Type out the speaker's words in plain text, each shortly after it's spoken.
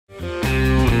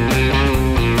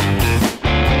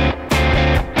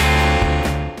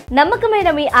నమ్మకమైన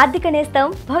మీ ఆర్థిక నేస్తం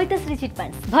Bhavithasri chit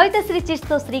funds. Bhavithasri chits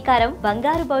తో శ్రీకారం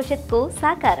బంగారు భవిష్యత్తుకు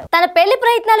సాకారం. తన పెళ్లి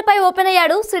ప్రయత్నాలపై ఓపెన్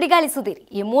అయ్యాడు సుడిగాలి సుధీర్.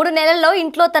 ఈ 3 నెలల్లో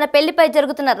ఇంట్లో తన పెళ్లిపై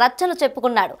జరుగుతున్న రచ్చను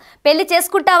చెప్పుకున్నాడు. పెళ్లి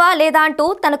చేసుకుంటావా లేదా అంటూ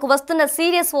తనకు వస్తున్న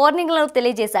సీరియస్ వార్నింగ్లను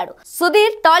తెలియజేశాడు.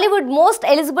 Sudheer Tollywood most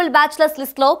eligible bachelors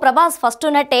list లో ప్రభాస్ ఫస్ట్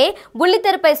ఉన్నట్టే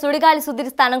బుల్లితెరపై సుడిగాలి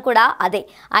సుధీర్ స్థానం కూడా అదే.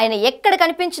 ఆయన ఎక్కడ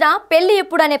కనిపించినా పెళ్లి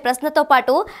ఎప్పుడు అనే ప్రశ్నతో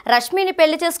పాటు రష్మిని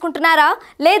పెళ్లి చేసుకుంటున్నారా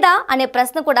లేదా అనే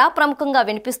ప్రశ్న కూడా ప్రముఖంగా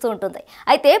వినిపిస్తుంది.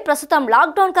 అయితే ప్రస్తుతం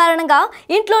లాక్డౌన్ కారణంగా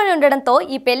ఇంట్లోనే ఉండడంతో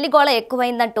ఈ పెళ్లి గోళ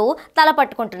ఎక్కువైందంటూ తల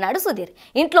పట్టుకుంటున్నాడు సుధీర్.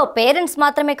 ఇంట్లో పేరెంట్స్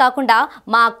మాత్రమే కాకుండా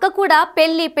మా అక్క కూడా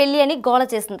పెళ్లి అని గోళ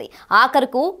చేసింది.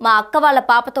 ఆఖరుకు మా అక్క వాళ్ళ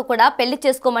పాపతో కూడా పెళ్లి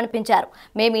చేసుకోమనిపించారు.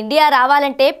 మేము ఇండియా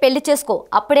రావాలంటే పెళ్లి చేసుకో,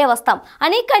 అప్పుడే వస్తాం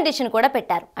అని కండిషన్ కూడా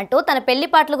పెట్టారు అంటూ తన పెళ్లి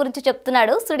పాటల గురించి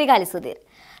చెప్తున్నాడు సుడిగాలి సుధీర్.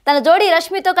 తన జోడీ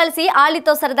రష్మితో కలిసి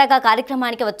ఆలీతో సరదాగా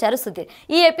కార్యక్రమానికి వచ్చారు సుధీర్.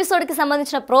 ఈ ఎపిసోడ్ కి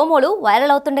సంబంధించిన ప్రోమోలు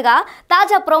వైరల్ అవుతుండగా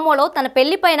తాజా ప్రోమోలో తన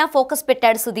పెళ్లి పైన ఫోకస్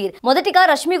పెట్టాడు సుధీర్. మొదటిగా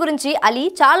రష్మి గురించి అలీ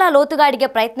చాలా లోతుగా అడిగే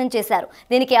ప్రయత్నం చేశారు.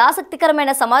 దీనికి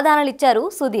ఆసక్తికరమైన సమాధానాలు ఇచ్చారు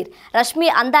సుధీర్. రష్మి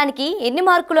అందానికి ఎన్ని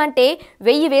మార్కులు అంటే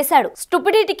 1000 వేశాడు,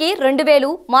 స్టూపిడిటీకి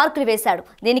 2000 మార్కులు వేశాడు.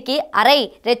 దీనికి అరై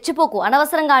రెచ్చిపోకు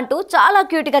అనవసరంగా అంటూ చాలా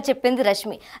క్యూట్ గా చెప్పింది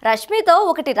రష్మి. రష్మితో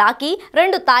 1 రాఖీ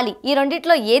 2 తాలి, ఈ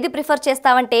రెండిట్లో ఏది ప్రిఫర్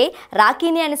చేస్తావంటే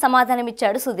రాఖీని అని సమాధానం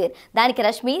ఇచ్చాడు సుధీర్. దానికి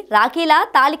రష్మి రాఖీలా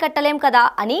తాలి కట్టలేం కదా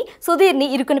అని సుధీర్ ని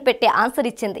ఇరుకుని పెట్టే ఆన్సర్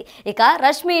ఇచ్చింది. ఇక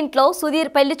రష్మి ఇంట్లో సుధీర్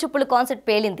పెళ్లి చూపులు కాన్సెప్ట్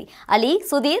పేలింది. అలీ,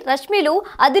 సుధీర్, రష్మిలు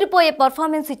అదిరిపోయే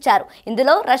పర్ఫార్మెన్స్ ఇచ్చారు.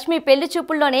 ఇందులో రష్మి పెళ్లి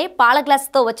చూపుల్లోనే పాల గ్లాస్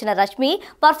తో వచ్చిన రష్మి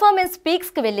పర్ఫార్మెన్స్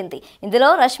పీక్స్ కి వెళ్ళింది.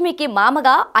 ఇందులో రష్మికి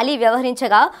మామగా అలీ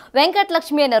వ్యవహరించగా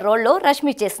వెంకటలక్ష్మి అనే రోల్లో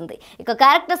రష్మి చేసింది. ఇక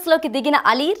క్యారెక్టర్స్ లోకి దిగిన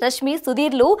అలీ, రష్మి,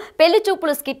 సుధీర్లు పెళ్లి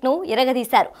చూపులు స్కిట్ ను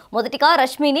ఇరగదీశారు. మొదటిగా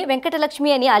రష్మిని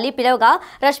వెంకటలక్ష్మి అని అలీ పిలవగా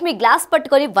రష్మి గ్లాస్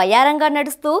పట్టుకొని వయ్యారంగా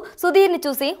నడుస్తూ సుధీర్ ని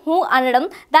చూసి హూ అనడం,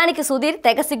 దానికి సుధీర్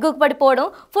తెగ సిగ్గుకు పడిపోవడం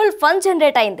ఫుల్ ఫన్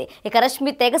జనరేట్ అయింది. ఇక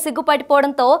రష్మి తెగ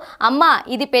సిగ్గుపడిపోవడంతో అమ్మా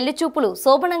ఇది పెళ్లి చూపులు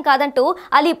శోభనం కాదంటూ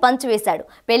అలీ పంచ్ వేశాడు.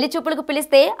 పెళ్లి చూపులకు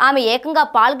పిలిస్తే ఆమె ఏకంగా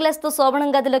పాల్ గ్లాస్ తో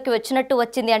శోభనం గదిలోకి వచ్చినట్టు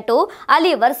వచ్చింది అంటూ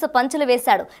అలీ వరుస పంచులు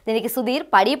వేశాడు. దీనికి సుధీర్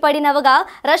పడి నవ్వగా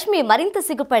రష్మి మరింత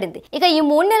సిగ్గుపడింది. ఇక ఈ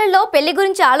 3 నెలల్లో పెళ్లి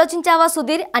గురించి ఆలోచించావా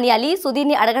సుధీర్ అని అలీ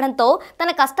సుధీర్ ని అడగడంతో తన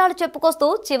కష్టాలు చెప్పుకొస్తూ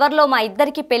చివర్లో మా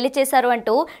ఇద్దరికి పెళ్లి చేశారు అంటూ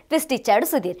ట్విస్ట్ ఇచ్చాడు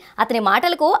సుధీర్. అతని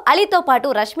మాటలకు అలీతో పాటు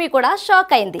రష్మి కూడా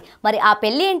షాక్ అయింది. మరి ఆ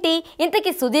పెళ్లి ఏంటి,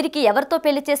 ఇంతకీ సుధీర్కి ఎవరితో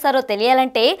పెళ్లి చేశారో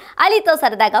తెలియాలంటే అలీతో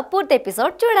సరదాగా పూర్తి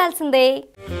ఎపిసోడ్ చూడాల్సిందే.